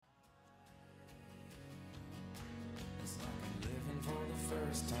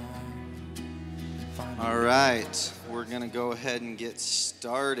All right, we're going to go ahead and get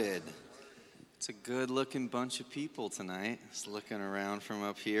started. It's a good-looking bunch of people tonight. Just looking around from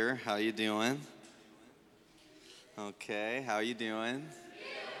up here. How you doing? Okay, how you doing?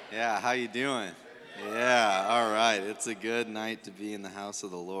 Yeah, how you doing? Yeah, all right. It's a good night to be in the house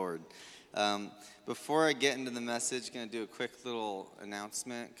of the Lord. Before I get into the message, going to do a quick little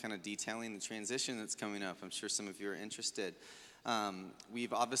announcement, kind of detailing the transition that's coming up. I'm sure some of you are interested.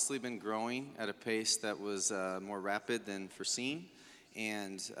 We've obviously been growing at a pace that was more rapid than foreseen.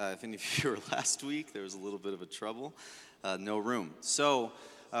 And if any of you were last week, there was a little bit of a trouble. No room. So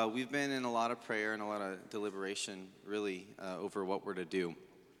we've been in a lot of prayer and a lot of deliberation, really, over what we're to do.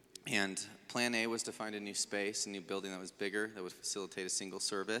 And plan A was to find a new space, a new building that was bigger, that would facilitate a single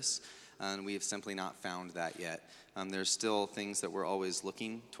service. And we have simply not found that yet. There's still things that we're always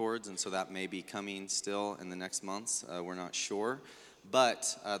looking towards, and so that may be coming still in the next months. We're not sure.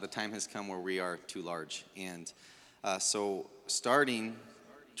 But the time has come where we are too large. And so starting,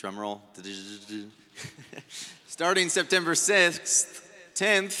 drum roll, starting September 6th,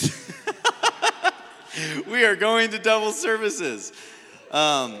 10th, we are going to double services.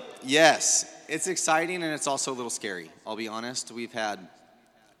 Yes, it's exciting and it's also a little scary. I'll be honest, we've had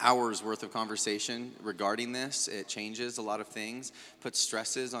hours worth of conversation regarding this. It changes a lot of things, puts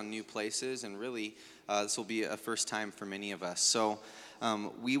stresses on new places, and really this will be a first time for many of us. So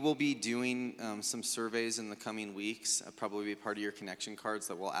we will be doing some surveys in the coming weeks, probably be part of your connection cards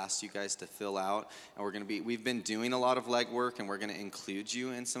that we'll ask you guys to fill out. And we've been doing a lot of legwork, and we're going to include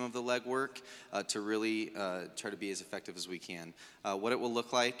you in some of the legwork to really try to be as effective as we can. What it will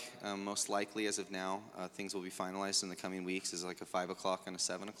look like, most likely as of now, things will be finalized in the coming weeks, is like a 5 o'clock and a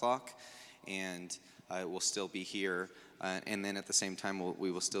 7 o'clock. And it will still be here. And then at the same time,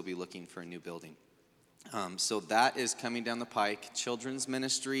 we will still be looking for a new building. So that is coming down the pike. Children's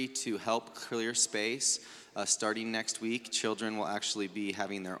ministry to help clear space. Starting next week, children will actually be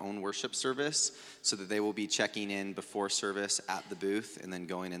having their own worship service so that they will be checking in before service at the booth and then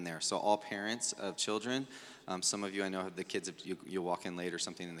going in there. So all parents of children, some of you I know have the kids, you'll walk in late or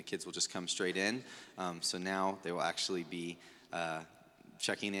something and the kids will just come straight in. So now they will actually be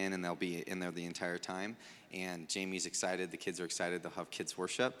checking in and they'll be in there the entire time. And Jamie's excited. The kids are excited. They'll have kids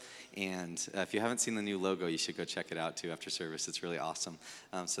worship. And if you haven't seen the new logo, you should go check it out, too, after service. It's really awesome.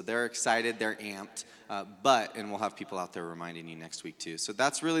 So they're excited. They're amped. And we'll have people out there reminding you next week, too. So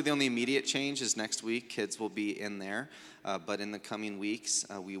that's really the only immediate change is next week. Kids will be in there. But in the coming weeks,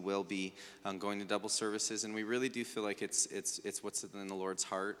 we will be going to double services. And we really do feel like it's what's in the Lord's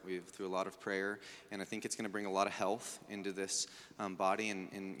heart. We've through a lot of prayer. And I think it's going to bring a lot of health into this body.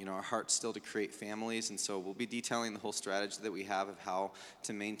 And our heart's still to create families. And so we'll be detailing the whole strategy that we have of how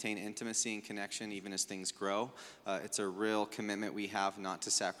to maintain intimacy and connection even as things grow. It's a real commitment we have not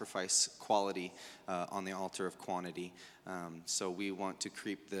to sacrifice quality on the altar of quantity. So we want to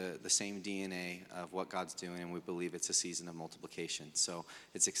keep the same DNA of what God's doing, and we believe it's a season of multiplication. So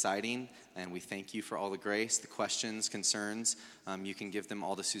it's exciting, and we thank you for all the grace, the questions, concerns. You can give them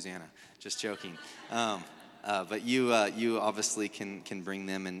all to Susanna. Just joking. But you obviously can bring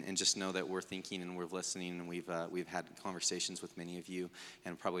them and just know that we're thinking and we're listening, and we've had conversations with many of you,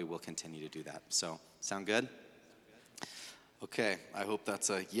 and probably will continue to do that. So sound good? Okay, I hope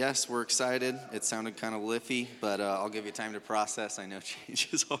that's a yes, we're excited. It sounded kind of liffy, but I'll give you time to process. I know change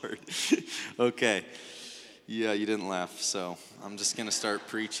is hard. Okay, yeah, you didn't laugh, so I'm just going to start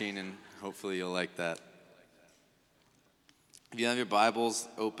preaching, and hopefully you'll like that. If you have your Bibles,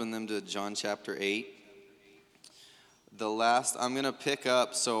 open them to John chapter 8. I'm going to pick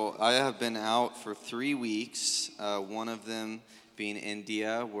up, so I have been out for 3 weeks, one of them being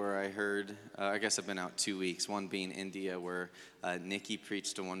India, where I heard, I guess I've been out 2 weeks, one being India, where Nikki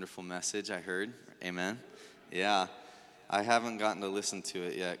preached a wonderful message, I heard. Amen? Yeah. I haven't gotten to listen to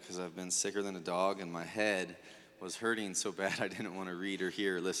it yet because I've been sicker than a dog, and my head was hurting so bad I didn't want to read or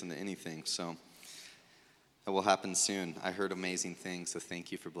hear or listen to anything, so that will happen soon. I heard amazing things, so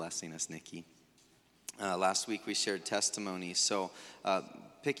thank you for blessing us, Nikki. Last week we shared testimonies, so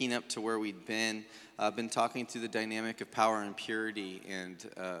picking up to where we'd been, I've been talking through the dynamic of power and purity, and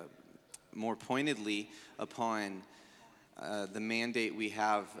more pointedly upon the mandate we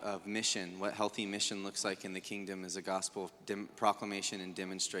have of mission, what healthy mission looks like in the kingdom is a gospel proclamation and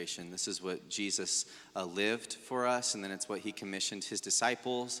demonstration. This is what Jesus lived for us, and then it's what he commissioned his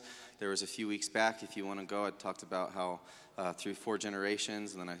disciples. There was a few weeks back, if you want to go, I talked about how through 4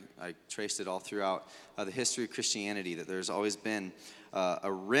 generations, and then I traced it all throughout the history of Christianity, that there's always been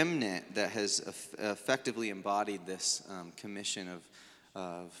a remnant that has effectively embodied this commission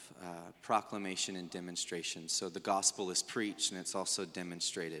of proclamation and demonstration. So the gospel is preached and it's also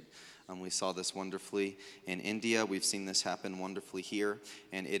demonstrated. We saw this wonderfully in India. We've seen this happen wonderfully here,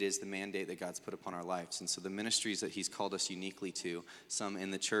 and it is the mandate that God's put upon our lives. And so the ministries that he's called us uniquely to, some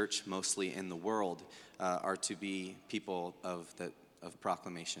in the church, mostly in the world, are to be people of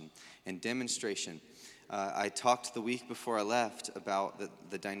proclamation and demonstration. I talked the week before I left about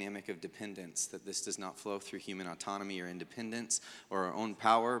the dynamic of dependence, that this does not flow through human autonomy or independence or our own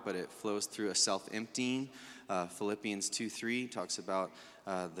power, but it flows through a self-emptying. Philippians 2:3 talks about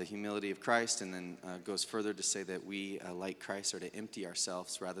the humility of Christ, and then goes further to say that we, like Christ, are to empty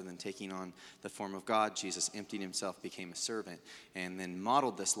ourselves rather than taking on the form of God. Jesus emptied himself, became a servant, and then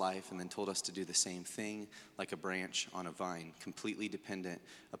modeled this life, and then told us to do the same thing like a branch on a vine, completely dependent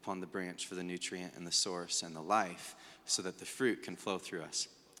upon the branch for the nutrient and the source and the life, so that the fruit can flow through us.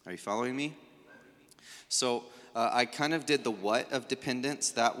 Are you following me? So I kind of did the what of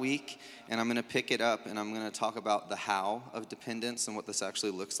dependence that week, and I'm going to pick it up and I'm going to talk about the how of dependence and what this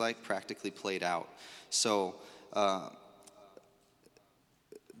actually looks like practically played out. So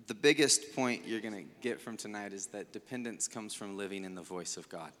the biggest point you're going to get from tonight is that dependence comes from living in the voice of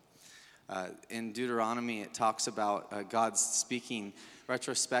God. In Deuteronomy, it talks about God speaking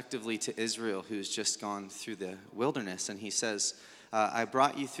retrospectively to Israel, who's just gone through the wilderness, and he says, I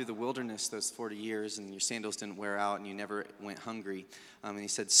brought you through the wilderness those 40 years, and your sandals didn't wear out, and you never went hungry. And he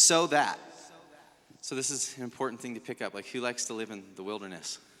said, so that. So this is an important thing to pick up. Like, who likes to live in the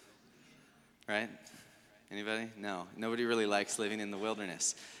wilderness? Right? Anybody? No. Nobody really likes living in the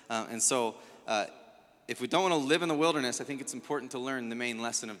wilderness. And so if we don't want to live in the wilderness, I think it's important to learn the main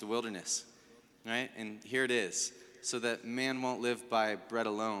lesson of the wilderness. Right? And here it is. So that man won't live by bread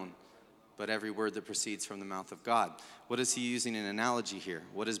alone, but every word that proceeds from the mouth of God. What is he using an analogy here?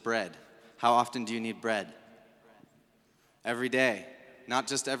 What is bread? How often do you need bread? Every day. Not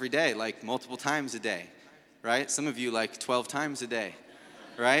just every day, like multiple times a day, right? Some of you like 12 times a day,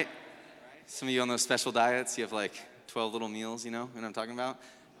 right? Some of you on those special diets, you have like 12 little meals, you know what I'm talking about?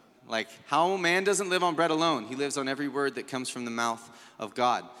 Like, how man doesn't live on bread alone. He lives on every word that comes from the mouth of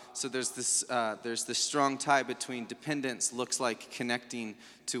God. So there's this strong tie between dependence looks like connecting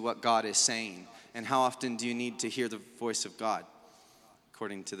to what God is saying. And how often do you need to hear the voice of God?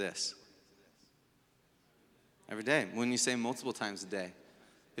 According to this. Every day. When you say multiple times a day.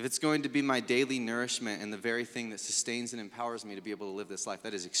 If it's going to be my daily nourishment and the very thing that sustains and empowers me to be able to live this life,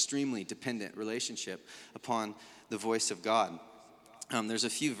 that is extremely dependent relationship upon the voice of God. There's a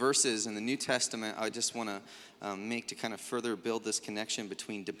few verses in the New Testament I just want to make to kind of further build this connection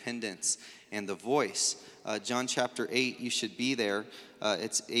between dependence and the voice. John chapter 8, you should be there.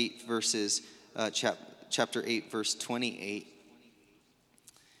 It's 8 verses, chapter 8, verse 28.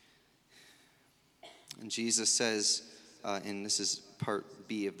 And Jesus says, and this is part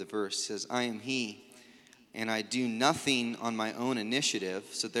B of the verse, says, I am he, and I do nothing on my own initiative.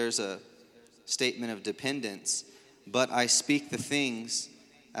 So there's a statement of dependence. But I speak the things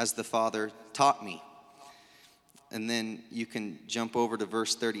as the Father taught me. And then you can jump over to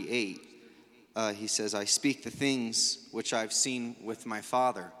verse 38. He says, I speak the things which I've seen with my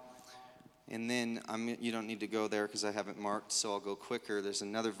Father. And then you don't need to go there because I haven't marked, so I'll go quicker. There's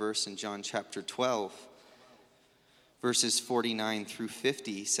another verse in John chapter 12, verses 49 through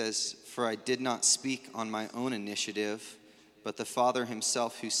 50. He says, for I did not speak on my own initiative, but the Father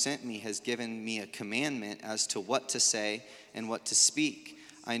himself who sent me has given me a commandment as to what to say and what to speak.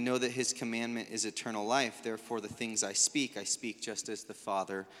 I know that his commandment is eternal life. Therefore, the things I speak just as the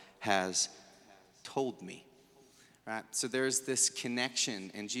Father has told me. Right? So there's this connection,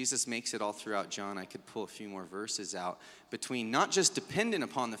 and Jesus makes it all throughout John. I could pull a few more verses out between not just dependent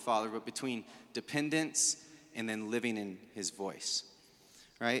upon the Father, but between dependence and then living in his voice.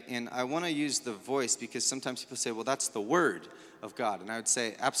 Right? And I want to use the voice because sometimes people say, well, that's the word of God. And I would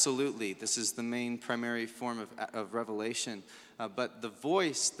say, absolutely, this is the main primary form of revelation. But the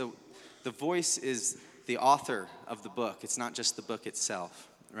voice is the author of the book. It's not just the book itself,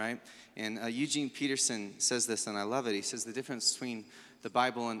 right? And Eugene Peterson says this, and I love it. He says the difference between the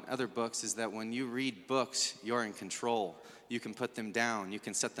Bible and other books is that when you read books, you're in control. You can put them down. You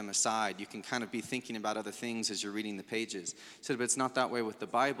can set them aside. You can kind of be thinking about other things as you're reading the pages. So, but it's not that way with the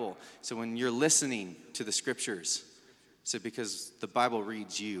Bible. So when you're listening to the scriptures, so because the Bible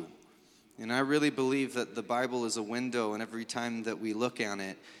reads you. And I really believe that the Bible is a window, and every time that we look on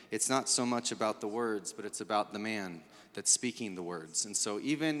it, it's not so much about the words, but it's about the man that's speaking the words. And so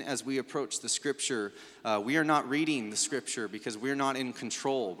even as we approach the scripture, we are not reading the scripture because we're not in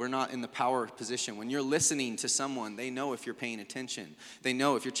control. We're not in the power position. When you're listening to someone, they know if you're paying attention. They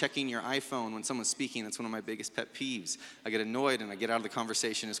know if you're checking your iPhone when someone's speaking. That's one of my biggest pet peeves. I get annoyed and I get out of the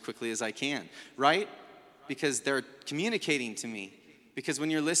conversation as quickly as I can, right? Because they're communicating to me. Because when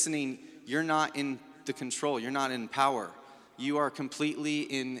you're listening, you're not in the control. You're not in power. You are completely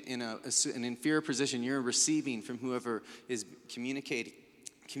in an inferior position. You're receiving from whoever is communicating.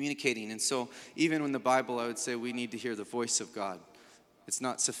 And so even in the Bible, I would say we need to hear the voice of God. It's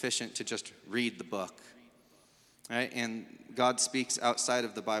not sufficient to just read the book. Right? And God speaks outside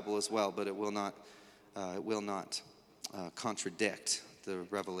of the Bible as well, but it will not contradict the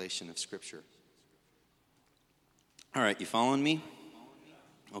revelation of Scripture. All right, you following me?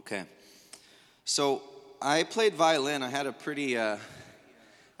 Okay. So I played violin. I had a pretty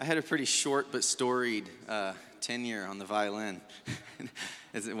short but storied tenure on the violin.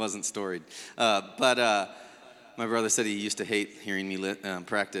 It wasn't storied, but my brother said he used to hate hearing me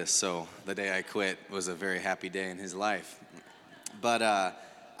practice. So the day I quit was a very happy day in his life. But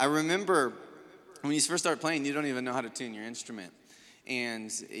I remember when you first start playing, you don't even know how to tune your instrument,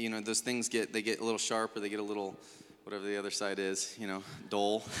 and those things get a little sharp, or they get a little whatever the other side is,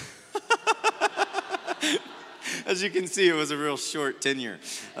 dull. As you can see, it was a real short tenure,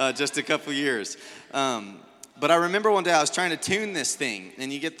 just a couple years. But I remember one day I was trying to tune this thing,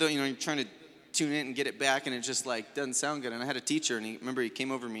 and you get you're trying to tune it and get it back, and it just doesn't sound good. And I had a teacher, and he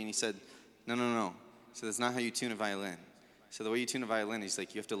came over to me and he said, no. So that's not how you tune a violin. So the way you tune a violin, he's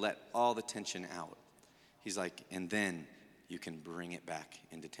like, you have to let all the tension out. He's like, and then you can bring it back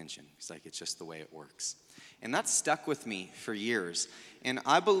into tension. He's like, it's just the way it works. And that stuck with me for years. And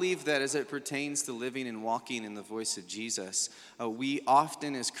I believe that as it pertains to living and walking in the voice of Jesus, we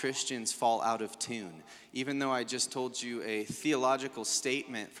often as Christians fall out of tune. Even though I just told you a theological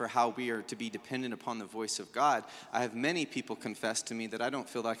statement for how we are to be dependent upon the voice of God, I have many people confess to me that I don't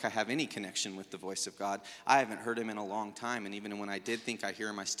feel like I have any connection with the voice of God. I haven't heard him in a long time. And even when I did think I hear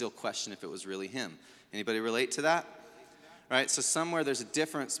him, I still question if it was really him. Anybody relate to that? Right? So somewhere there's a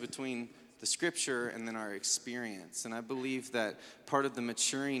difference between the scripture and then our experience. And I believe that part of the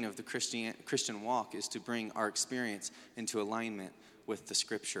maturing of the Christian walk is to bring our experience into alignment with the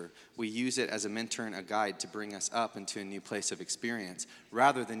scripture. We use it as a mentor and a guide to bring us up into a new place of experience,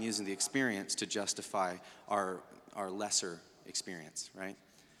 rather than using the experience to justify our lesser experience, right?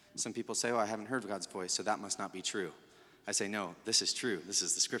 Some people say, I haven't heard God's voice, so that must not be true. I say, no, this is true. This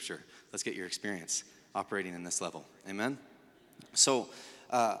is the scripture. Let's get your experience operating in this level. Amen? So,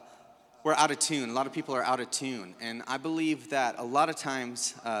 we're out of tune. A lot of people are out of tune. And I believe that a lot of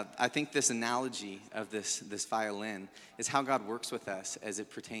times, I think this analogy of this violin is how God works with us as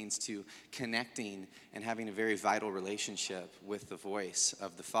it pertains to connecting and having a very vital relationship with the voice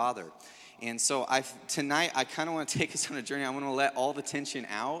of the Father. And so tonight, I kind of want to take us on a journey. I want to let all the tension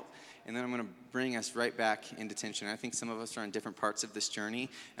out, and then I'm going to bring us right back into tension. I think some of us are on different parts of this journey,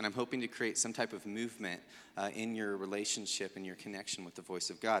 and I'm hoping to create some type of movement in your relationship and your connection with the voice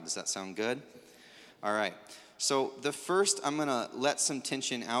of God. Does that sound good? All right. So the first, I'm going to let some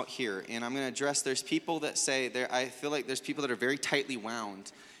tension out here, and I'm going to address, there's people that say, I feel like there's people that are very tightly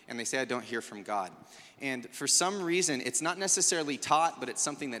wound, and they say, I don't hear from God. And for some reason, it's not necessarily taught, but it's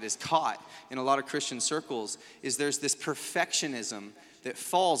something that is caught in a lot of Christian circles, is there's this perfectionism that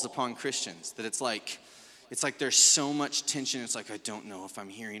falls upon Christians, that it's like there's so much tension. It's like, I don't know if I'm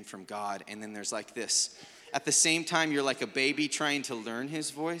hearing from God. And then there's like this, at the same time, you're like a baby trying to learn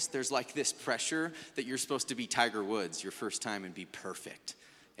his voice. There's like this pressure that you're supposed to be Tiger Woods your first time and be perfect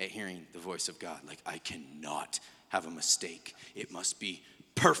at hearing the voice of God. Like, I cannot have a mistake. It must be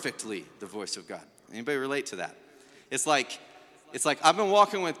perfectly the voice of God. Anybody relate to that? It's like I've been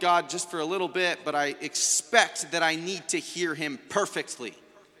walking with God just for a little bit, but I expect that I need to hear him perfectly,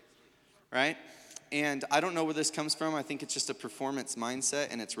 right? And I don't know where this comes from. I think it's just a performance mindset,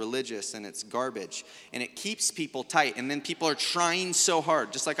 and it's religious, and it's garbage. And it keeps people tight. And then people are trying so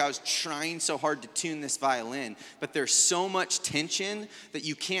hard, just like I was trying so hard to tune this violin. But there's so much tension that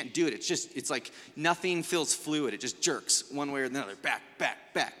you can't do it. It's like nothing feels fluid. It just jerks one way or another, back,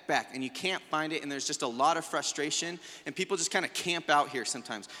 back, back, back. And you can't find it, and there's just a lot of frustration. And people just kind of camp out here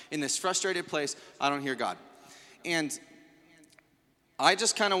sometimes. In this frustrated place, I don't hear God. And I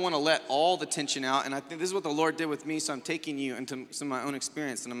just kind of want to let all the tension out, and I think this is what the Lord did with me, so I'm taking you into some of my own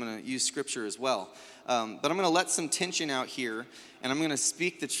experience, and I'm going to use scripture as well. But I'm going to let some tension out here, and I'm going to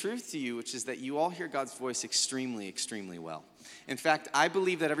speak the truth to you, which is that you all hear God's voice extremely, extremely well. In fact, I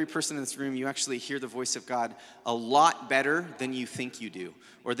believe that every person in this room, you actually hear the voice of God a lot better than you think you do,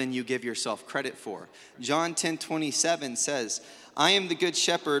 or than you give yourself credit for. John 10:27 says, I am the good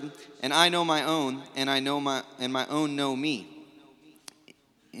shepherd, and I know my own, and my own know me.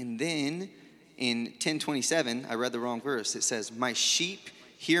 And then in 10:27, I read the wrong verse. It says, my sheep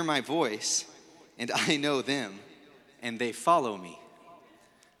hear my voice, and I know them, and they follow me.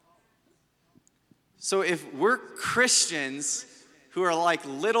 So if we're Christians who are like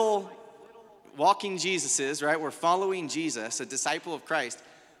little walking Jesuses, right? We're following Jesus, a disciple of Christ.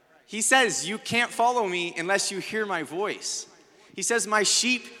 He says, you can't follow me unless you hear my voice. He says, my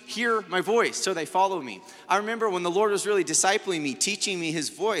sheep hear my voice, so they follow me. I remember when the Lord was really discipling me, teaching me his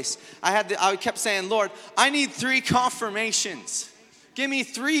voice, I kept saying, Lord, I need 3 confirmations. Give me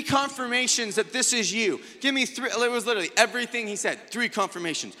 3 confirmations that this is you. Give me 3. It was literally everything he said. 3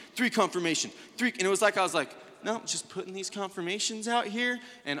 confirmations, 3 confirmations, 3. And it was like, I was like, no, just putting these confirmations out here,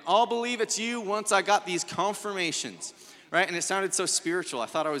 and I'll believe it's you once I got these confirmations, right? And it sounded so spiritual. I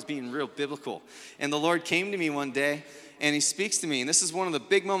thought I was being real biblical. And the Lord came to me one day, and he speaks to me, and this is one of the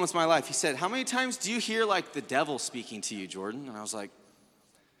big moments of my life. He said, how many times do you hear like the devil speaking to you, Jordan? And I was like,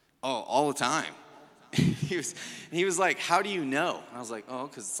 oh, all the time. he was like, how do you know? And I was like, oh,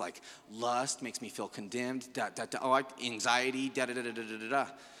 because it's like lust makes me feel condemned, anxiety, da-da-da-da-da-da-da.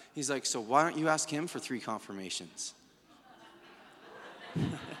 He's like, so why don't you ask him for 3 confirmations?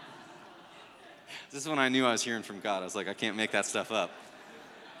 This is when I knew I was hearing from God. I was like, I can't make that stuff up.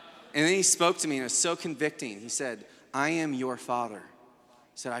 And then he spoke to me, and it was so convicting. He said, I am your father.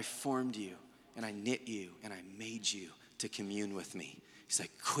 He said, I formed you, and I knit you, and I made you to commune with me. He's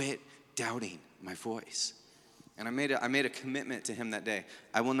like, quit doubting my voice. And I made a commitment to him that day.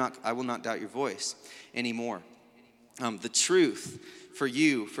 I will not doubt your voice anymore. The truth for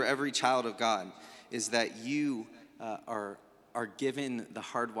you, for every child of God, is that you are given the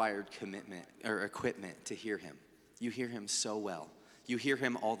hardwired commitment or equipment to hear him. You hear him so well. You hear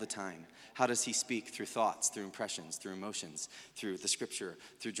him all the time. How does he speak? Through thoughts, through impressions, through emotions, through the scripture,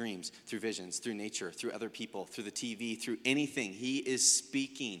 through dreams, through visions, through nature, through other people, through the TV, through anything. He is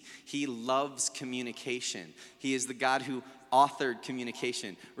speaking. He loves communication. He is the God who authored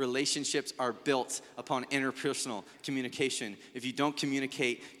communication. Relationships are built upon interpersonal communication. If you don't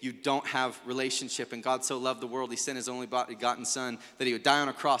communicate, you don't have relationship. And God so loved the world, he sent his only begotten son that he would die on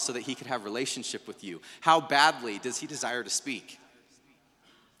a cross so that he could have relationship with you. How badly does he desire to speak?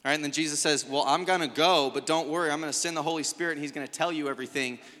 All right, and then Jesus says, well, I'm going to go, but don't worry. I'm going to send the Holy Spirit, and he's going to tell you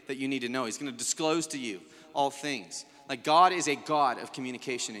everything that you need to know. He's going to disclose to you all things. Like, God is a God of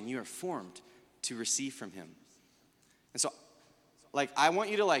communication, and you are formed to receive from him. And so, like, I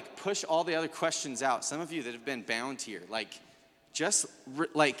want you to, like, push all the other questions out. Some of you that have been bound here, like, just,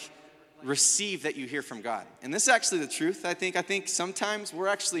 receive that you hear from God. And this is actually the truth, I think. I think sometimes we're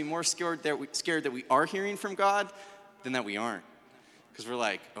actually more scared that we are hearing from God than that we aren't. Because we're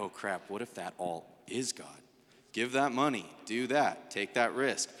like, oh crap, what if that all is God? Give that money, do that, take that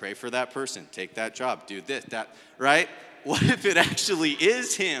risk, pray for that person, take that job, do this, that, right? What if it actually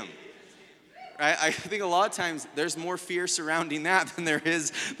is him? Right? I think a lot of times there's more fear surrounding that than there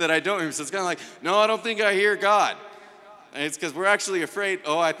is that I don't hear. So it's kind of like, no, I don't think I hear God. And it's because we're actually afraid,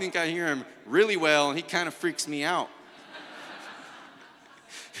 oh, I think I hear him really well, and he kind of freaks me out.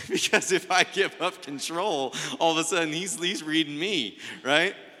 Because if I give up control, all of a sudden he's reading me,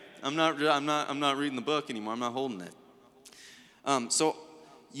 right? I'm not reading the book anymore. I'm not holding it. So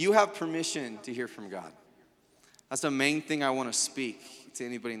you have permission to hear from God. That's the main thing I want to speak to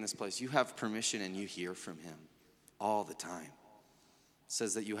anybody in this place. You have permission and you hear from him all the time. It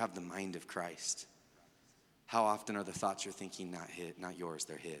says that you have the mind of Christ. How often are the thoughts you're thinking not yours,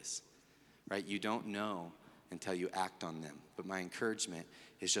 they're his, right? You don't know until you act on them. But my encouragement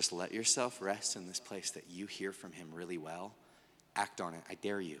is just let yourself rest in this place that you hear from him really well. Act on it. I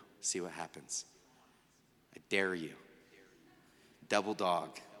dare you. See what happens. I dare you. Double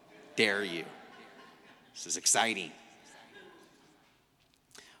dog. Dare you. This is exciting.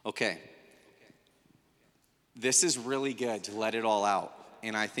 Okay. This is really good to let it all out.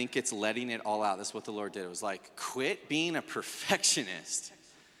 And I think it's letting it all out. That's what the Lord did. It was like, quit being a perfectionist.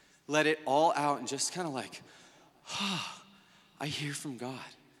 Let it all out and just kind of like, I hear from God.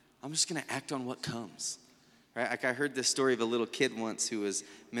 I'm just going to act on what comes. Right? Like I heard this story of a little kid once who was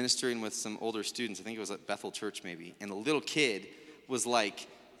ministering with some older students. I think it was at Bethel Church maybe. And the little kid was like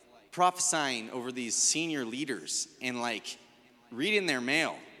prophesying over these senior leaders. And like reading their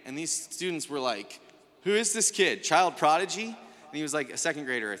mail. And these students were like, who is this kid? Child prodigy? And he was like a second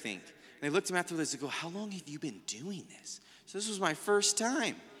grader, I think. And they looked him afterwards and go, how long have you been doing this? So this was my first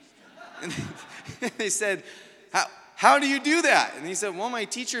time. And they said, how do you do that? And he said, well, my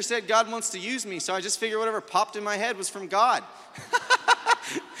teacher said God wants to use me, so I just figured whatever popped in my head was from God.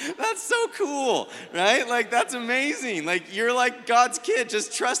 That's so cool, right? Like, that's amazing. Like, you're like God's kid.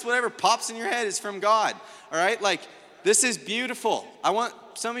 Just trust whatever pops in your head is from God, all right? Like, this is beautiful.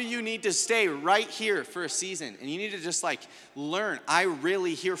 Some of you need to stay right here for a season, and you need to just, like, learn. I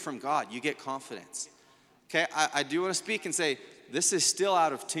really hear from God. You get confidence, okay? I do want to speak and say, this is still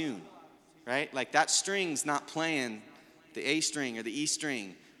out of tune, right? Like, that string's not playing the A string or the E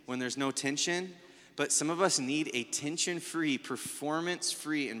string when there's no tension. But some of us need a tension-free,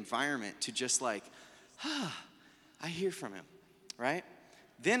 performance-free environment to just like, I hear from him, right?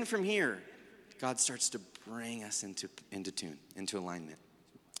 Then from here, God starts to bring us into tune, into alignment.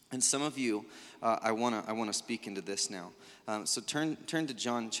 And some of you, I want to speak into this now. So turn to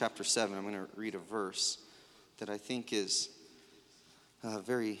John chapter 7. I'm going to read a verse that I think is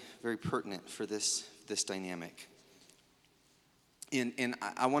very, very pertinent for this dynamic. And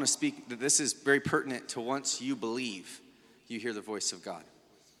I want to speak that this is very pertinent to once you believe, you hear the voice of God.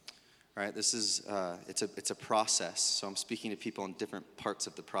 All right, this is it's a process. So I'm speaking to people in different parts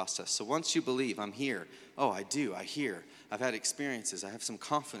of the process. So once you believe, I'm here. Oh, I hear. I've had experiences. I have some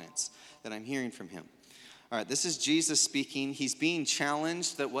confidence that I'm hearing from him. All right, this is Jesus speaking. He's being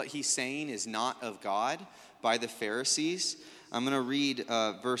challenged that what he's saying is not of God by the Pharisees. I'm going to read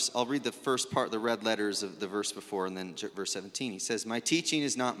I'll read the first part, the red letters of the verse before, and then verse 17. He says, my teaching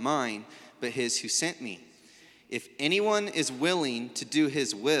is not mine, but his who sent me. If anyone is willing to do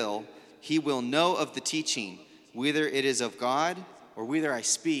his will, he will know of the teaching, whether it is of God or whether I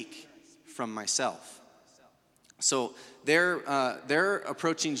speak from myself. So they're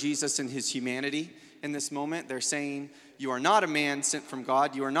approaching Jesus in his humanity in this moment. They're saying, you are not a man sent from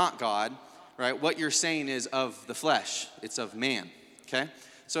God. You are not God. Right? What you're saying is of the flesh. It's of man. Okay?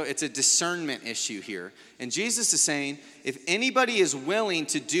 So it's a discernment issue here. And Jesus is saying, if anybody is willing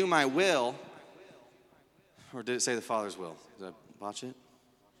to do my will, or did it say the Father's will? Did I botch it?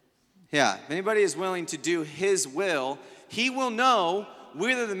 Yeah. If anybody is willing to do his will, he will know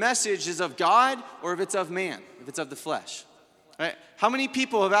whether the message is of God or if it's of man, if it's of the flesh. Right? How many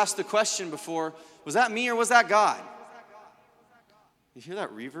people have asked the question before, was that me or was that God? You hear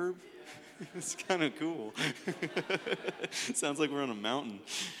that reverb? It's kind of cool. Sounds like we're on a mountain.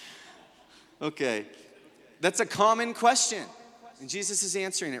 Okay. That's a common question. And Jesus is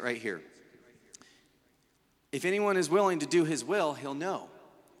answering it right here. If anyone is willing to do his will, he'll know.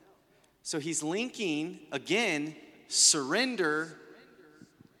 So he's linking, again, surrender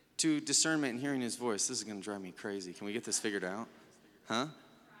to discernment and hearing his voice. This is going to drive me crazy. Can we get this figured out? Huh?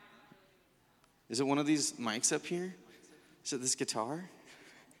 Is it one of these mics up here? Is it this guitar?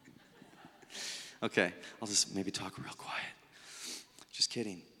 Okay, I'll just maybe talk real quiet. Just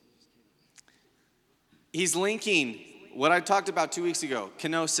kidding. He's linking what I talked about 2 weeks ago,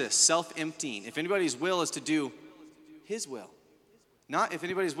 kenosis, self-emptying. If anybody's will is to do his will. Not if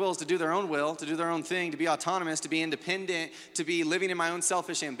anybody's will is to do their own will, to do their own thing, to be autonomous, to be independent, to be living in my own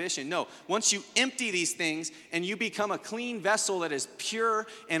selfish ambition. No, once you empty these things and you become a clean vessel that is pure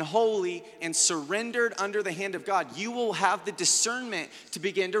and holy and surrendered under the hand of God, you will have the discernment to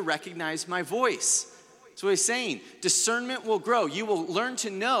begin to recognize my voice. That's what he's saying. Discernment will grow. You will learn to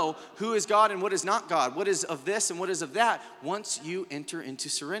know who is God and what is not God, what is of this and what is of that, once you enter into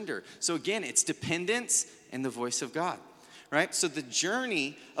surrender. So again, it's dependence and the voice of God. Right? So the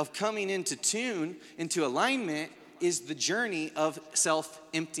journey of coming into tune, into alignment, is the journey of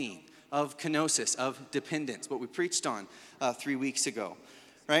self-emptying, of kenosis, of dependence, what we preached on 3 weeks ago.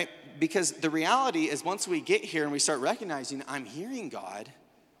 Right? Because the reality is once we get here and we start recognizing I'm hearing God,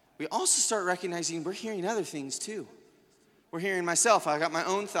 we also start recognizing we're hearing other things too. We're hearing myself. I've got my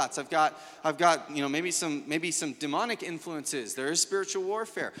own thoughts. I've got maybe some demonic influences. There is spiritual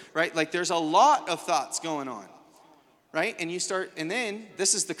warfare, right? Like there's a lot of thoughts going on. Right? And then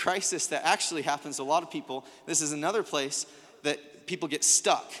this is the crisis that actually happens to a lot of people. This is another place that people get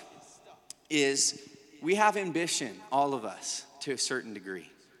stuck, is we have ambition, all of us, to a certain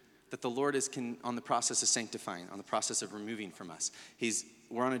degree, that the Lord is on the process of sanctifying, on the process of removing from us.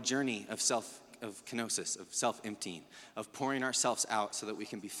 We're on a journey of kenosis, of self-emptying, of pouring ourselves out so that we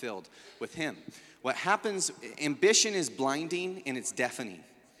can be filled with him. What happens, ambition is blinding and it's deafening.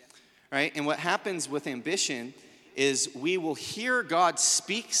 Right? And what happens with ambition is we will hear God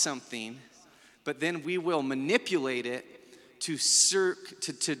speak something, but then we will manipulate it to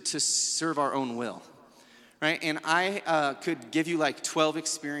serve our own will, right? And I could give you like 12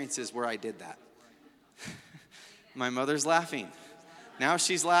 experiences where I did that. My mother's laughing. Now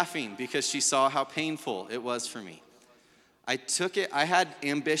she's laughing because she saw how painful it was for me. I took it, I had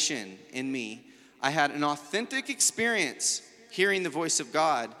ambition in me. I had an authentic experience hearing the voice of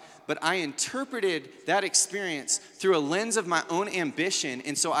God, but I interpreted that experience through a lens of my own ambition,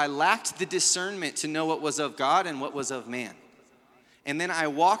 and so I lacked the discernment to know what was of God and what was of man. And then I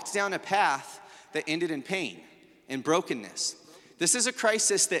walked down a path that ended in pain and brokenness. This is a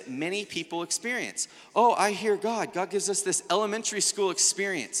crisis that many people experience. Oh, I hear God. God gives us this elementary school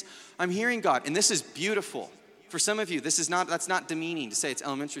experience. I'm hearing God, and this is beautiful. For some of you, that's not demeaning to say it's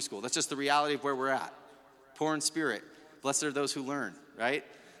elementary school. That's just the reality of where we're at. Poor in spirit. Blessed are those who learn, right?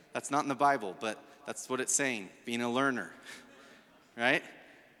 That's not in the Bible, but that's what it's saying, being a learner, right?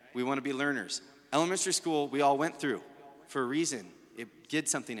 We want to be learners. Elementary school, we all went through for a reason. It did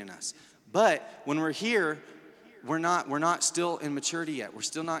something in us. But when we're here, we're not still in maturity yet. We're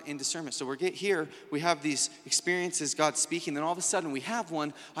still not in discernment. So here, we have these experiences, God speaking, then all of a sudden we have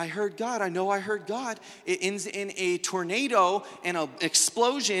one, I heard God, I know I heard God. It ends in a tornado and an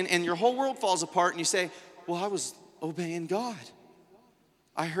explosion, and your whole world falls apart, and you say, well, I was obeying God.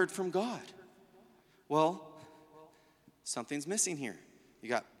 I heard from God. Well, something's missing here. You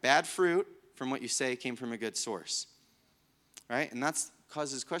got bad fruit from what you say came from a good source, right? And that's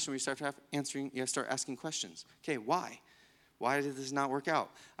causes a question where you start asking questions. Okay, why? Why did this not work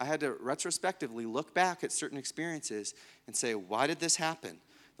out? I had to retrospectively look back at certain experiences and say, why did this happen?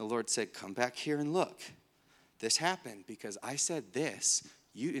 The Lord said, come back here and look. This happened because I said this.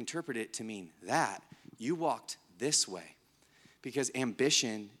 You interpret it to mean that. You walked this way. Because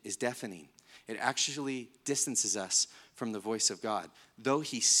ambition is deafening. It actually distances us from the voice of God. Though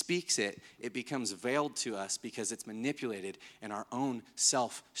he speaks it, it becomes veiled to us because it's manipulated in our own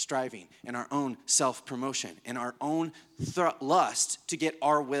self-striving, in our own self-promotion, in our own lust to get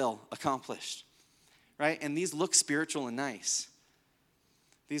our will accomplished, right? And these look spiritual and nice.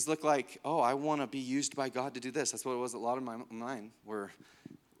 These look like, oh, I want to be used by God to do this. That's what it was. A lot of mine were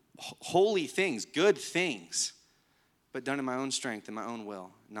holy things, good things, but done in my own strength and my own will,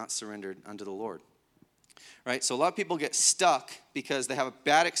 not surrendered unto the Lord. Right? So a lot of people get stuck because they have a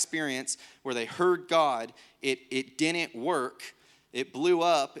bad experience where they heard God, it didn't work, it blew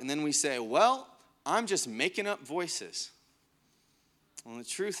up, and then we say, well, I'm just making up voices. Well, the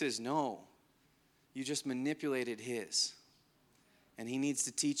truth is, no. You just manipulated his. And he needs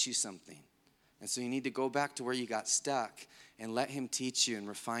to teach you something. And so you need to go back to where you got stuck and let him teach you and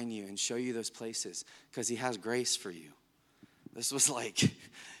refine you and show you those places because he has grace for you. This was like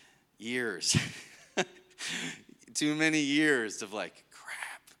years. Too many years of like,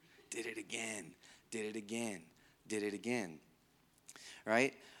 crap, did it again.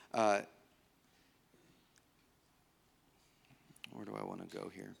 Right? Where do I want to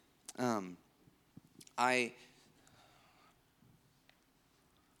go here?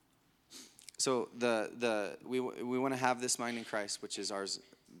 So we want to have this mind in Christ, which is ours,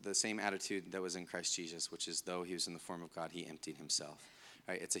 the same attitude that was in Christ Jesus, which is though he was in the form of God, he emptied himself.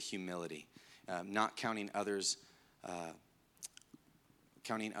 Right? It's a humility, not counting others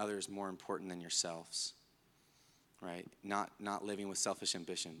more important than yourselves. Right? Not living with selfish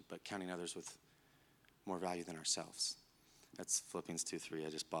ambition, but counting others with more value than ourselves. That's Philippians 2:3. I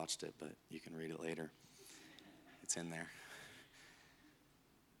just botched it, but you can read it later. It's in there.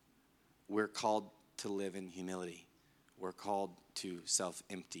 We're called to live in humility. We're called to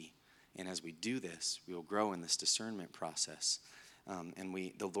self-empty. And as we do this, we will grow in this discernment process. And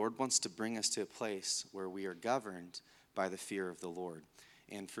the Lord wants to bring us to a place where we are governed by the fear of the Lord.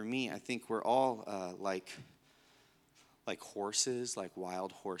 And for me, I think we're all like horses, like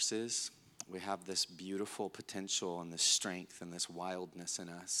wild horses. We have this beautiful potential and this strength and this wildness in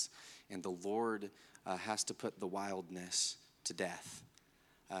us. And the Lord has to put the wildness to death.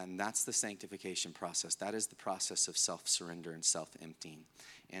 And that's the sanctification process. That is the process of self-surrender and self-emptying.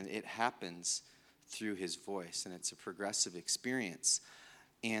 And it happens through his voice, and it's a progressive experience.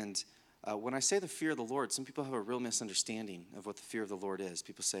 And when I say the fear of the Lord, some people have a real misunderstanding of what the fear of the Lord is.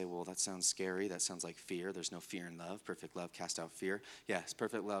 People say, well, that sounds scary. That sounds like fear. There's no fear in love. Perfect love casts out fear. Yes,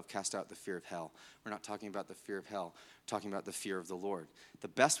 perfect love casts out the fear of hell. We're not talking about the fear of hell. We're talking about the fear of the Lord. The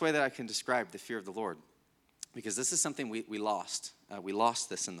best way that I can describe the fear of the Lord, because this is something we lost. We lost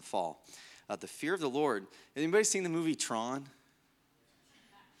this in the fall. The fear of the Lord. Anybody seen the movie Tron?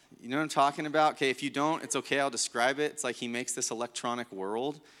 You know what I'm talking about? Okay, if you don't, it's okay. I'll describe it. It's like he makes this electronic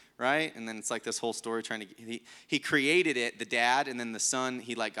world, right? And then it's like this whole story trying to, he created it, the dad, and then the son,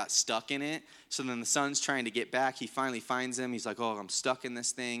 he like got stuck in it. So then the son's trying to get back. He finally finds him. He's like, oh, I'm stuck in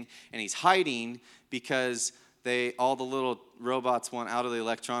this thing. And he's hiding because all the little robots want out of the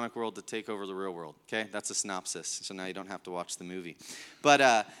electronic world to take over the real world, okay? That's a synopsis, so now you don't have to watch the movie.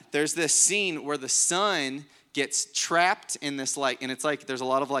 But there's this scene where the son gets trapped in this, like, and it's like there's a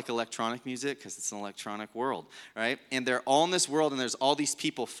lot of like electronic music because it's an electronic world, right? And they're all in this world, and there's all these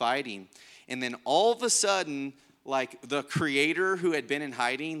people fighting, and then all of a sudden, like the creator who had been in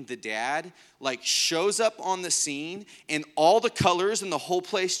hiding, the dad, like shows up on the scene, and all the colors in the whole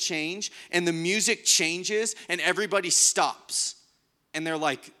place change, and the music changes, and everybody stops, and they're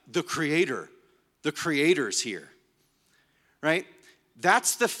like, the creator's here, right?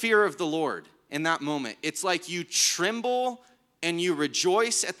 That's the fear of the Lord. In that moment, it's like you tremble and you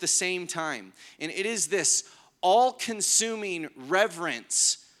rejoice at the same time. And it is this all-consuming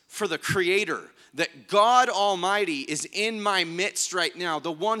reverence for the Creator, that God Almighty is in my midst right now,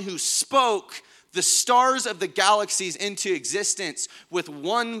 the one who spoke the stars of the galaxies into existence with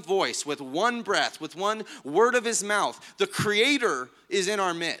one voice, with one breath, with one word of his mouth. The Creator is in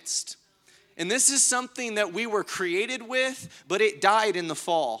our midst. And this is something that we were created with, but it died in the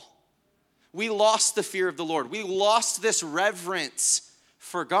fall. We lost the fear of the Lord. We lost this reverence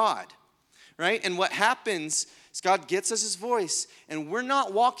for God, right? And what happens is God gets us his voice, and we're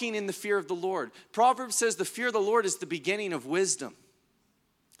not walking in the fear of the Lord. Proverbs says the fear of the Lord is the beginning of wisdom.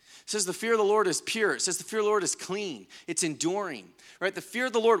 It says the fear of the Lord is pure. It says the fear of the Lord is clean. It's enduring, right? The fear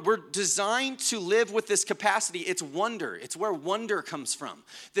of the Lord, we're designed to live with this capacity. It's wonder. It's where wonder comes from.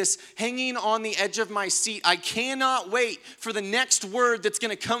 This hanging on the edge of my seat. I cannot wait for the next word that's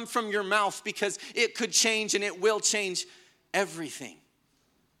going to come from your mouth because it could change and it will change everything.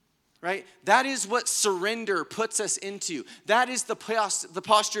 Right? That is what surrender puts us into. That is the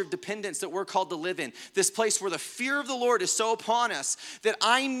posture of dependence that we're called to live in. This place where the fear of the Lord is so upon us that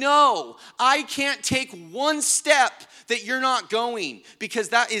I know I can't take one step that you're not going, because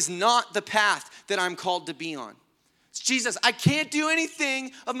that is not the path that I'm called to be on. It's Jesus, I can't do anything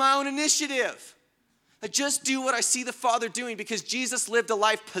of my own initiative. I just do what I see the Father doing, because Jesus lived a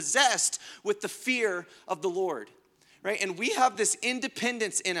life possessed with the fear of the Lord. Right? And we have this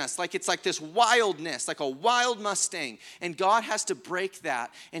independence in us, like it's like this wildness, like a wild Mustang. And God has to break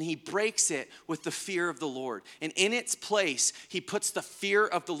that, and he breaks it with the fear of the Lord. And in its place, he puts the fear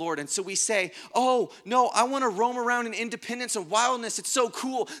of the Lord. And so we say, oh, no, I want to roam around in independence and wildness. It's so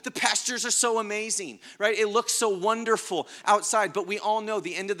cool. The pastures are so amazing, right? It looks so wonderful outside, but we all know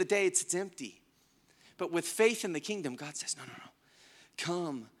the end of the day, it's empty. But with faith in the kingdom, God says, no.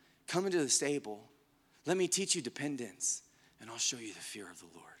 Come into the stable. Let me teach you dependence, and I'll show you the fear of the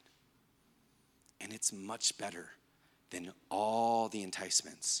Lord. And it's much better than all the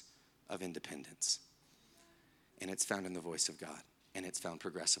enticements of independence. And it's found in the voice of God, and it's found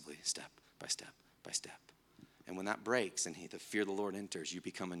progressively, step by step by step. And when that breaks and the fear of the Lord enters, you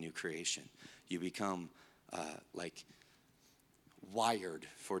become a new creation. You become like wired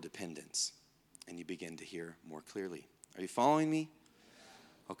for dependence, and you begin to hear more clearly. Are you following me?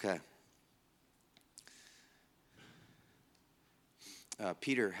 Okay.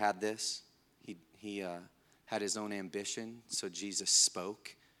 Peter had this. He had his own ambition. So Jesus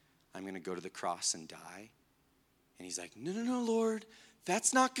spoke, I'm going to go to the cross and die. And he's like, no, Lord,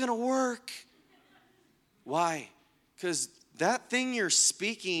 that's not going to work. Why? Because that thing you're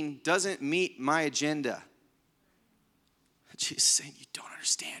speaking doesn't meet my agenda. Jesus is saying, you don't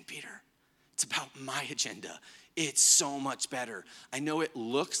understand, Peter. It's about my agenda. It's so much better. I know it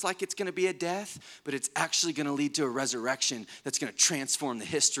looks like it's going to be a death, but it's actually going to lead to a resurrection that's going to transform the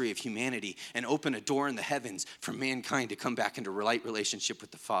history of humanity and open a door in the heavens for mankind to come back into right relationship with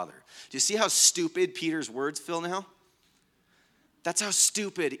the Father. Do you see how stupid Peter's words feel now? That's how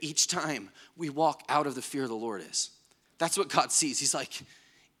stupid each time we walk out of the fear of the Lord is. That's what God sees. He's like,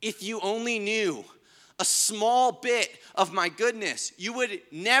 if you only knew a small bit of my goodness, you would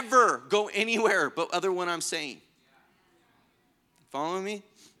never go anywhere but other what I'm saying. Following me?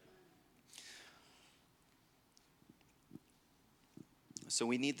 So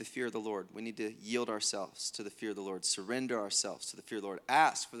we need the fear of the Lord. We need to yield ourselves to the fear of the Lord, surrender ourselves to the fear of the Lord,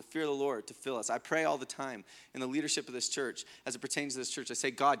 ask for the fear of the Lord to fill us. I pray all the time in the leadership of this church, as it pertains to this church, I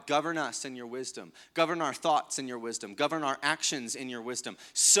say, God, govern us in your wisdom. Govern our thoughts in your wisdom. Govern our actions in your wisdom.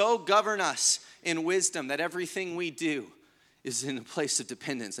 So govern us in wisdom that everything we do is in a place of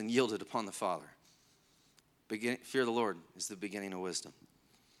dependence and yielded upon the Father. Fear of the Lord is the beginning of wisdom.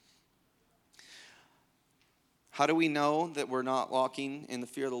 How do we know that we're not walking in the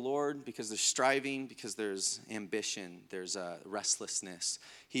fear of the Lord? Because there's striving, because there's ambition, there's restlessness.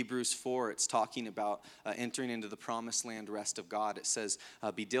 Hebrews 4, it's talking about entering into the promised land rest of God. It says,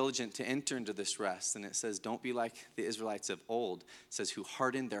 be diligent to enter into this rest. And it says, don't be like the Israelites of old. It says, who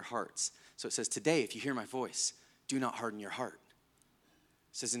hardened their hearts. So it says, today, if you hear my voice, do not harden your heart.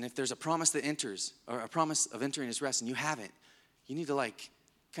 It says, and if there's a promise that enters, or a promise of entering his rest, and you haven't, you need to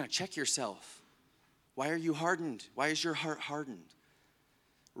kind of check yourself. Why are you hardened? Why is your heart hardened?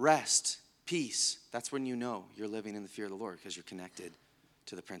 Rest, peace. That's when you know you're living in the fear of the Lord, because you're connected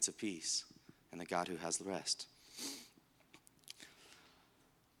to the Prince of Peace and the God who has the rest.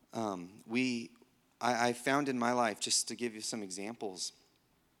 I found in my life, just to give you some examples,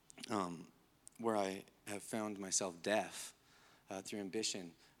 where I have found myself deaf through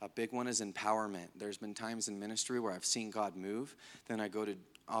ambition. A big one is empowerment. There's been times in ministry where I've seen God move, then I go to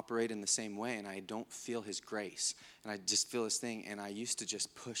operate in the same way, and I don't feel his grace, and I just feel his thing, and I used to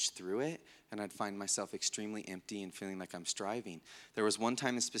just push through it, and I'd find myself extremely empty and feeling like I'm striving. There was one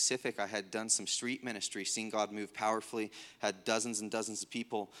time in specific, I had done some street ministry, seen God move powerfully, had dozens and dozens of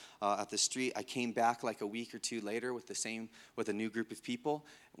people at the street. I came back like a week or two later with a new group of people,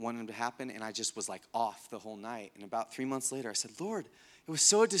 wanted to happen, and I just was off the whole night. And about 3 months later, I said, Lord, it was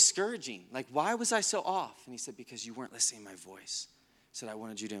so discouraging. Why was I so off? And he said, because you weren't listening to my voice. He said, I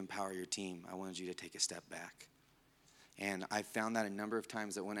wanted you to empower your team. I wanted you to take a step back. And I found that a number of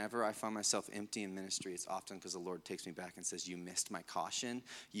times that whenever I find myself empty in ministry, it's often because the Lord takes me back and says, you missed my caution.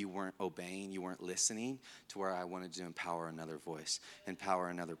 You weren't obeying. You weren't listening to where I wanted to empower another voice, empower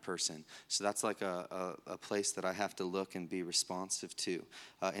another person. So that's a place that I have to look and be responsive to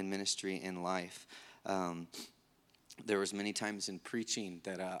in ministry, in life. There was many times in preaching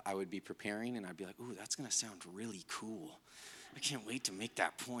that I would be preparing and I'd be like, ooh, that's going to sound really cool. I can't wait to make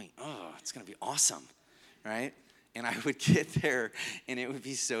that point. Oh, it's going to be awesome, right? And I would get there, and it would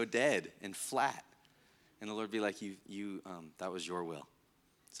be so dead and flat. And the Lord would be like, "You, that was your will."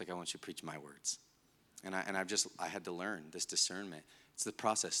 It's like, I want you to preach my words. And I had to learn this discernment. It's the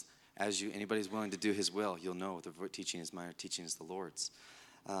process. As anybody's willing to do his will, you'll know the teaching is mine, or teaching is the Lord's.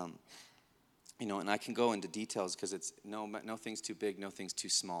 And I can go into details because it's no thing's too big, no thing's too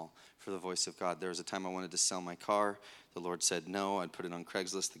small for the voice of God. There was a time I wanted to sell my car. The Lord said no. I'd put it on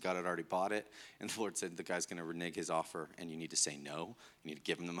Craigslist. The God had already bought it. And the Lord said, the guy's going to renege his offer, and you need to say no. You need to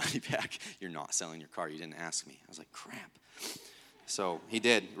give him the money back. You're not selling your car. You didn't ask me. I was like, crap. So he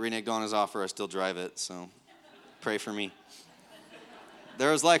did. Reneged on his offer. I still drive it, so pray for me.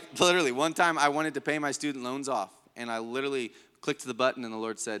 There was literally one time I wanted to pay my student loans off, and I literally clicked the button, and the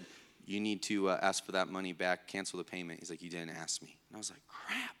Lord said, you need to ask for that money back, cancel the payment. He's like, you didn't ask me. And I was like,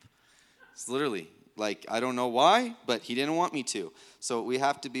 crap. It's literally I don't know why, but he didn't want me to. So we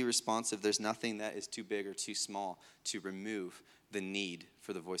have to be responsive. There's nothing that is too big or too small to remove the need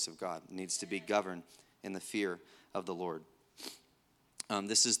for the voice of God. It needs to be governed in the fear of the Lord.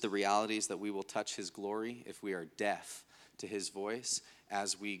 This is the realities that we will touch his glory if we are deaf to his voice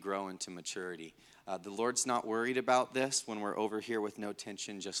as we grow into maturity. The Lord's not worried about this when we're over here with no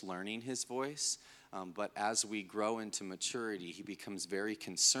tension, just learning his voice. But as we grow into maturity, he becomes very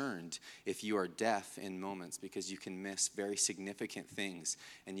concerned if you are deaf in moments, because you can miss very significant things,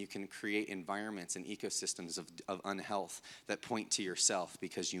 and you can create environments and ecosystems of unhealth that point to yourself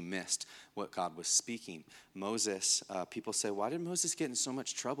because you missed what God was speaking. Moses, people say, why did Moses get in so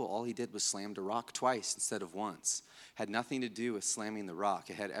much trouble? All he did was slammed a rock twice instead of once. Had nothing to do with slamming the rock.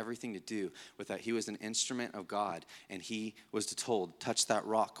 It had everything to do with that he was an instrument of God, and he was told, touch that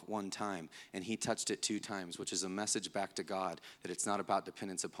rock one time, and he touched it 2 times, which is a message back to God that it's not about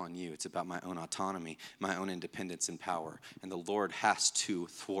dependence upon you. It's about my own autonomy, my own independence and power, and the Lord has to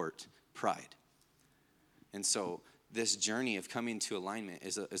thwart pride. And so this journey of coming to alignment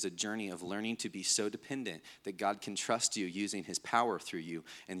is a journey of learning to be so dependent that God can trust you using his power through you,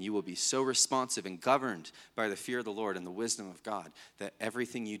 and you will be so responsive and governed by the fear of the Lord and the wisdom of God that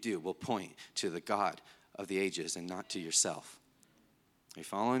everything you do will point to the God of the ages and not to yourself. Are you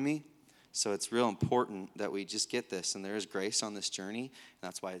following me? So it's real important that we just get this, and there is grace on this journey, and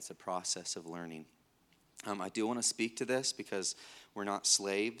that's why it's a process of learning. I do want to speak to this because we're not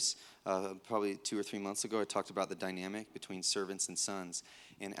slaves. Probably 2 or 3 months ago, I talked about the dynamic between servants and sons.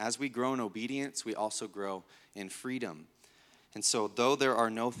 And as we grow in obedience, we also grow in freedom. And so though there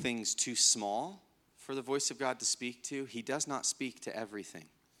are no things too small for the voice of God to speak to, he does not speak to everything.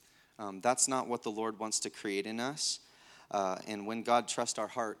 That's not what the Lord wants to create in us. And when God trusts our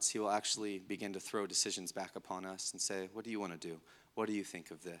hearts, he will actually begin to throw decisions back upon us and say, what do you want to do? What do you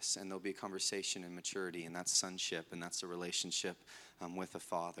think of this? And there'll be a conversation and maturity, and that's sonship, and that's a relationship with a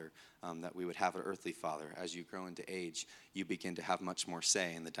father, that we would have an earthly father. As you grow into age, you begin to have much more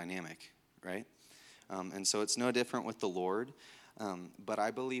say in the dynamic, right? And so it's no different with the Lord. But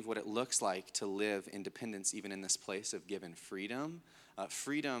I believe what it looks like to live independence, even in this place of given freedom.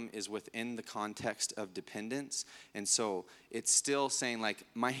 Freedom is within the context of dependence. And so it's still saying, like,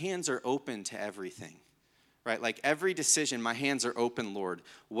 my hands are open to everything, right? Like every decision, my hands are open, Lord.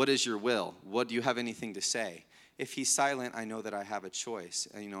 What is your will? What do you have anything to say? If he's silent, I know that I have a choice,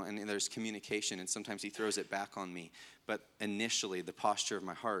 and there's communication, and sometimes he throws it back on me. But initially, the posture of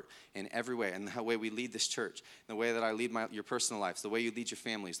my heart in every way, and the way we lead this church, the way that I lead your personal lives, the way you lead your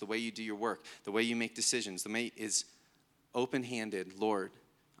families, the way you do your work, the way you make decisions, the way is open-handed. Lord,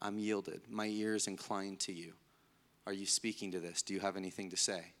 I'm yielded. My ear is inclined to you. Are you speaking to this? Do you have anything to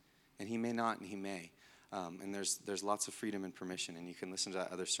say? And he may not, and he may. And there's lots of freedom and permission, and you can listen to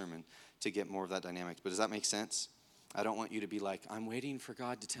that other sermon to get more of that dynamic. But does that make sense? I don't want you to be like, I'm waiting for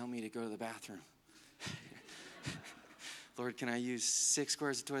God to tell me to go to the bathroom. Lord, can I use 6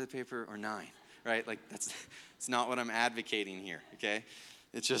 squares of toilet paper or 9? Right? Like it's not what I'm advocating here. Okay?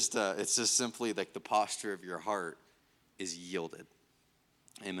 It's just simply like the posture of your heart is yielded.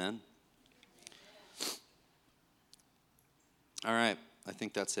 Amen. All right. I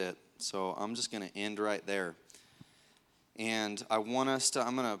think that's it. So I'm just going to end right there. And I want us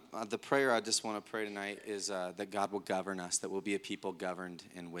to, the prayer I just want to pray tonight is that God will govern us, that we'll be a people governed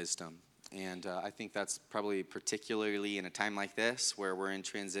in wisdom. And I think that's probably particularly in a time like this where we're in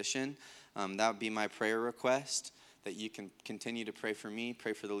transition. That would be my prayer request, that you can continue to pray for me,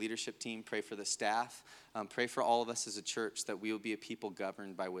 pray for the leadership team, pray for the staff, pray for all of us as a church, that we will be a people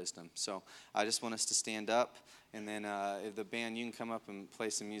governed by wisdom. So I just want us to stand up, and then if the band, you can come up and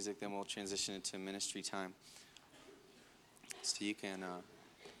play some music, then we'll transition into ministry time. So you can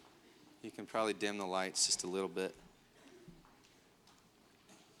probably dim the lights just a little bit.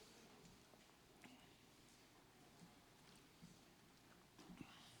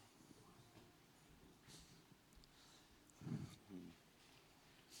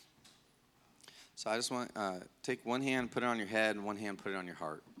 So I just want take one hand, put it on your head, and one hand, put it on your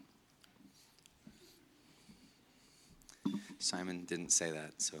heart. Simon didn't say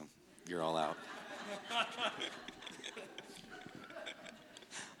that, so you're all out.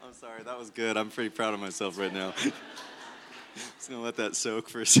 I'm sorry, that was good. I'm pretty proud of myself right now. Just going to let that soak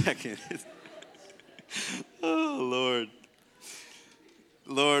for a second. Oh, Lord.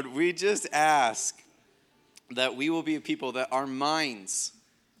 Lord, we just ask that we will be a people, that our minds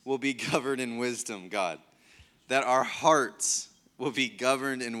will be governed in wisdom, God. That our hearts will be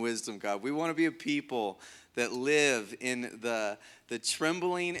governed in wisdom, God. We want to be a people that live in the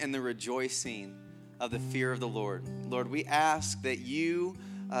trembling and the rejoicing of the fear of the Lord. Lord, we ask that you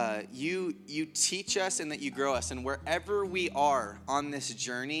teach us and that you grow us. And wherever we are on this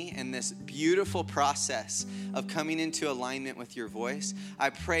journey and this beautiful process of coming into alignment with your voice, I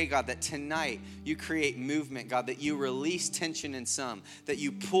pray, God, that tonight you create movement, God, that you release tension in some, that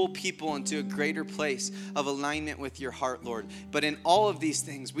you pull people into a greater place of alignment with your heart, Lord. But in all of these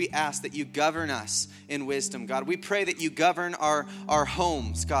things, we ask that you govern us in wisdom, God. We pray that you govern our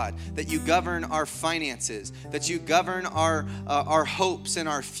homes, God, that you govern our finances, that you govern our hopes and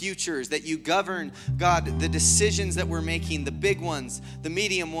our futures, that you govern, God, the decisions that we're making, the big ones, the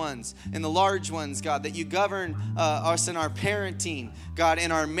medium ones, and the large ones, God, that you govern us in our parenting, God,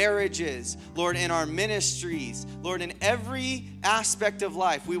 in our marriages, Lord, in our ministries, Lord, in every aspect of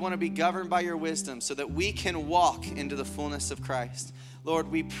life. We want to be governed by your wisdom so that we can walk into the fullness of Christ.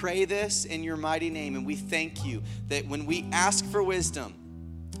 Lord, we pray this in your mighty name, and we thank you that when we ask for wisdom,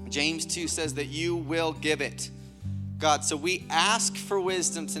 James 2 says that you will give it. God, so we ask for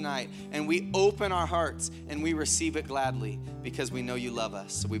wisdom tonight, and we open our hearts, and we receive it gladly because we know you love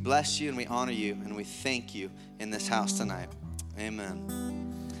us. So we bless you, and we honor you, and we thank you in this house tonight.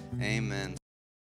 Amen. Amen.